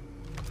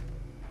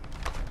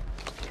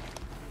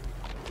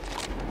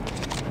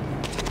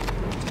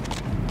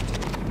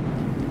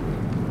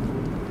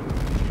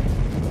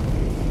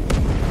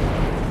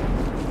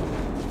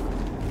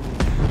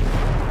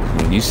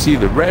 When you see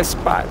the red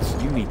spots,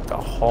 you need to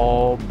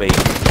haul baby.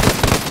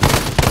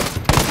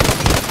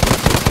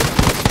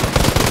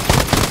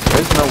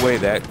 There's no way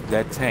that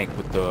tank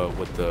with the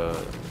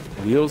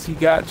wheels he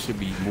got should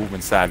be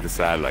moving side to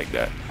side like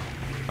that,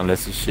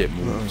 unless the shit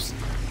moves.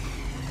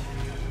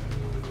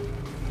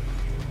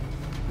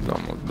 He's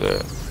almost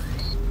there.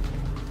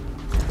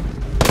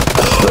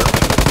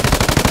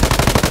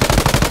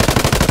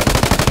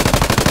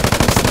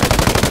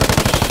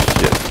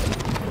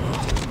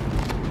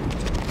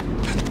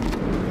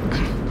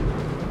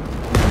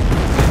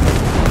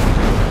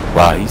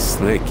 Wow, he's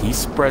slick. He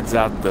spreads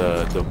out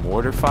the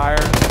mortar fire.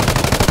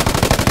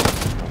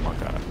 Oh my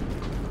god.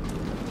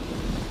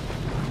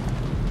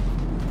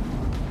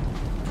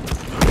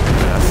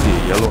 I see a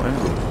yellow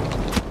emblem.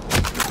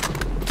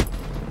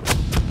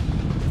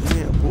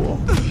 Yeah, boy.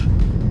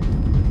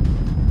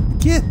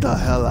 Get the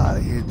hell out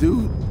of here,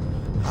 dude.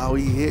 How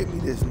he hit me,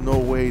 there's no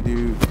way,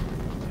 dude.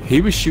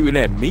 He was shooting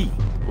at me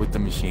with the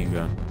machine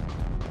gun.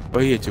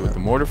 But he hit you with the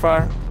mortar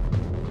fire?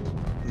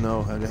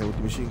 No, I got hit with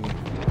the machine gun.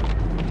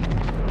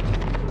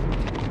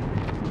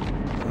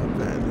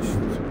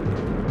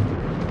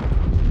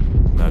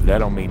 No, that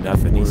don't mean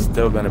nothing. He's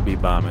still gonna be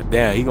bombing.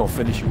 Damn, he gonna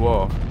finish you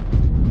off.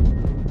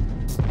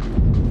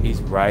 He's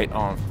right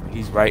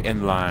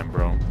in line,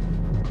 bro.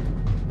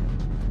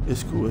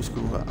 It's cool, it's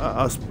cool.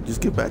 I'll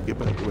just get back.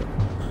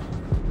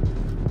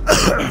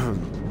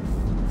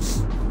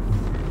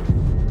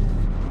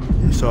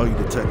 It's all you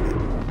detected.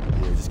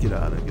 Yeah. get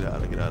out of there. Get out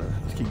of there. Get out of there.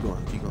 Let's keep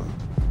going. Keep going.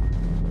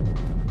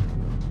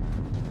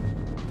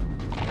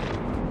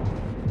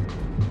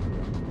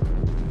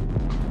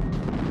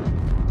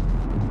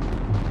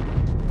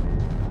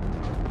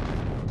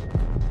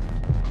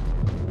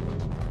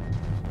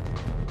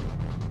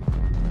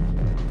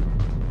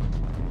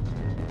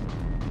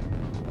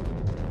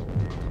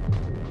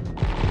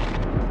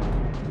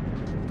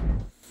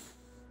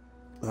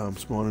 I'm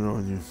spawning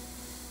on you.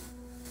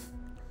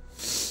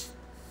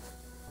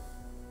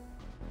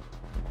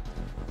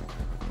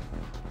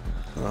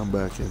 I'm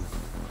back in.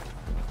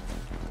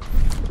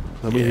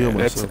 Let me heal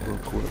myself real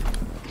quick.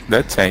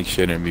 That tank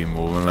shouldn't be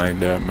moving like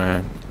that,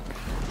 man.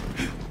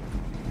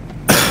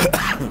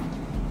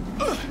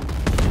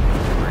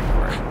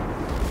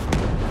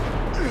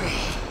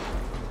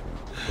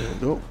 There you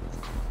go.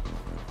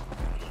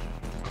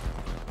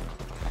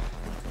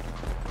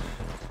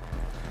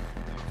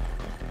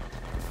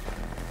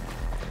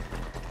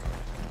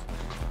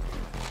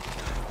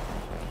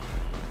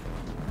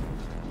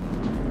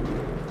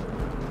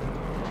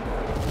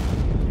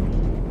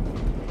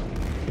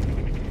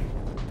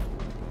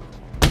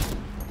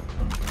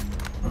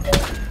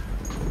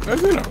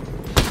 Look at him.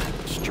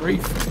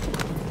 Strafing.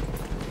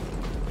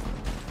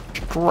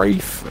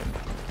 Strafing.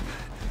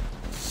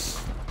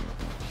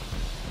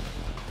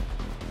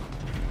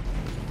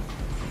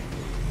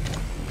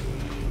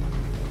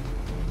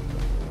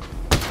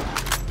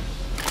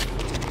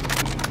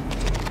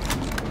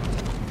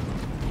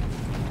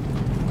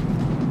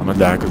 I'm gonna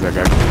die because I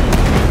got.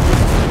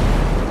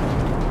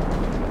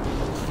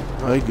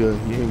 Oh, he good.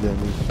 He ain't that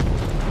me.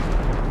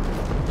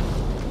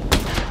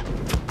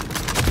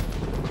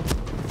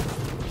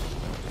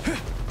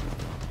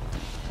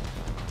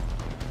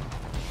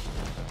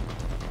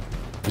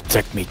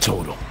 Protect me,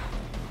 total.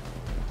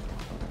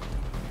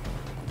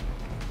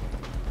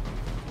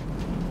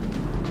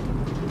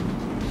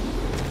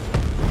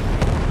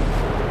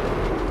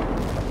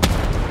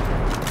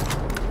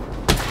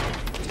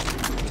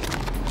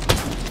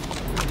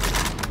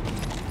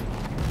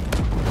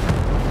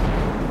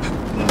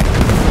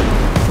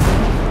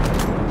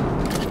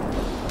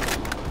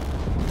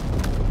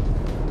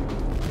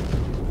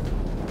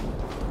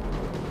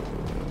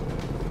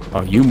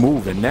 Oh, you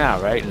moving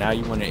now, right? Now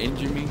you want to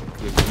injure me?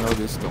 Because you know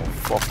this gonna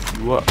fuck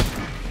you up.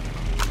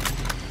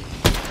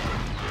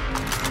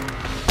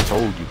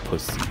 Told you,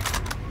 pussy.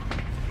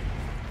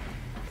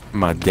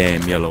 My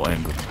damn yellow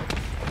angle.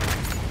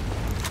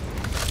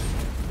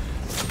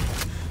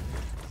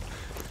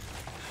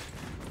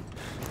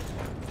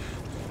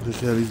 Look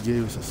how he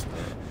gave us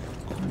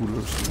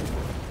coolers.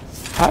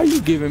 How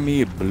you giving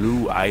me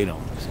blue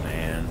items,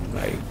 man?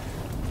 Like.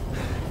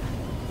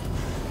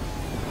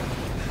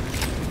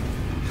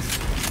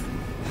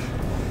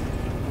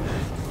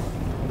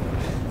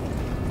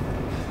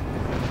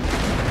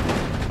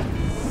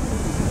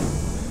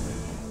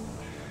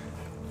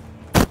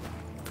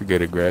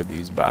 Forget to grab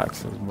these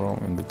boxes, bro,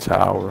 in the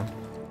tower.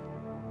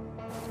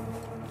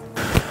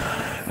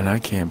 And I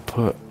can't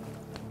put.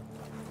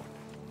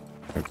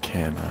 Or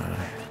can I?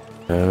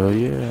 Hell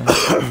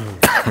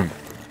yeah.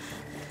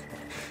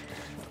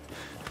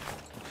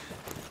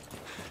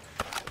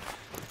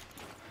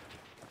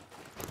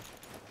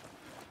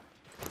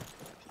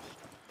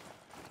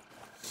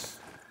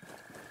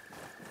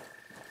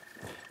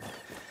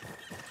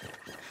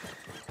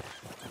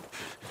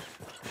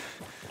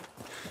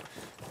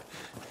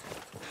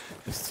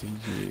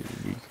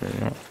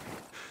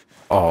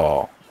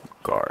 Oh,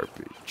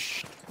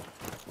 garbage.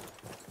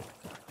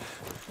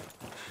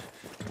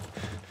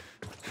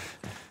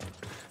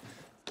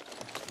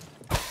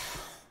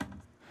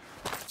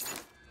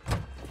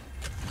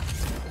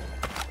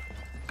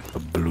 A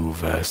blue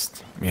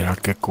vest. Mira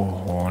qué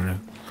cojones.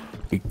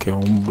 Y que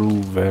un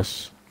blue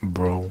vest,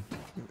 bro.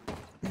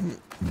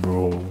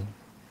 Bro.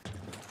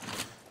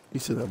 He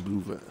said that blue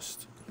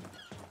vest.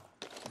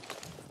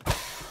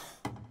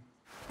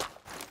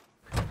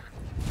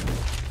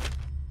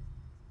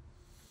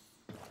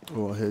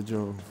 Oh, I had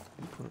Joe.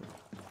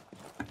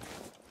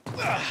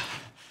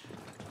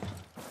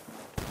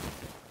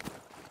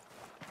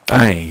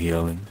 I ain't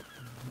healing.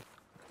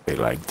 They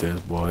like this,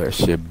 boy. That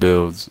shit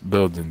builds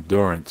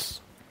endurance.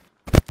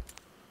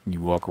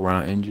 You walk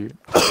around injured,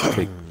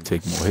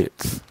 take more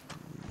hits.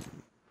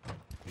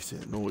 He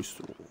said noise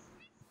throw.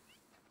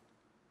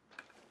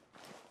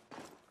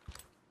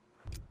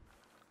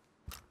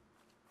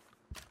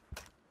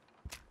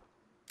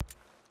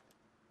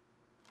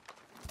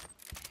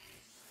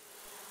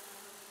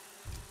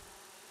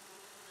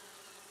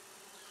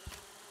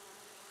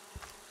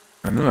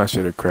 I knew I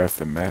should have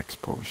crafted max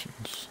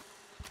potions.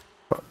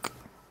 Fuck.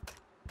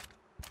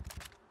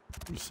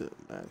 You said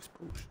max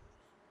potion.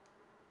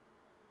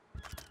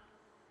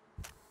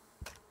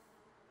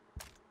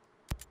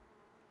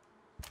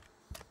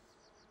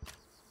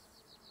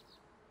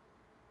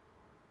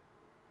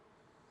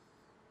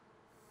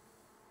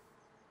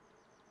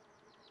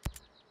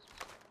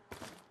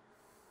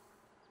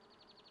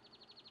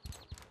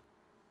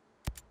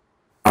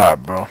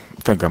 Alright, bro. I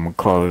think I'm gonna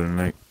call it a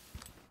night.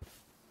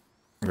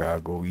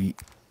 Gotta go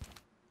eat.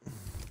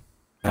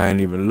 I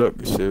ain't even looked.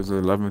 The shit was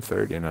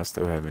 11:30 and I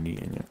still haven't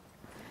eaten yet.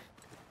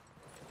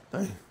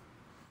 Dang.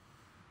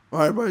 All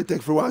right, everybody.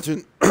 Thanks for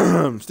watching.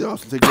 Stay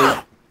awesome. Take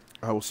care.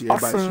 I will see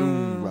everybody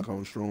soon. Rock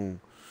on strong.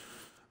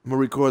 I'm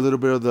gonna record a little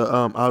bit of the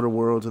Outer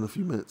Worlds in a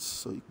few minutes,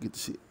 so you can get to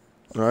see it.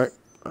 All right,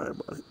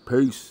 buddy.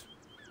 Peace.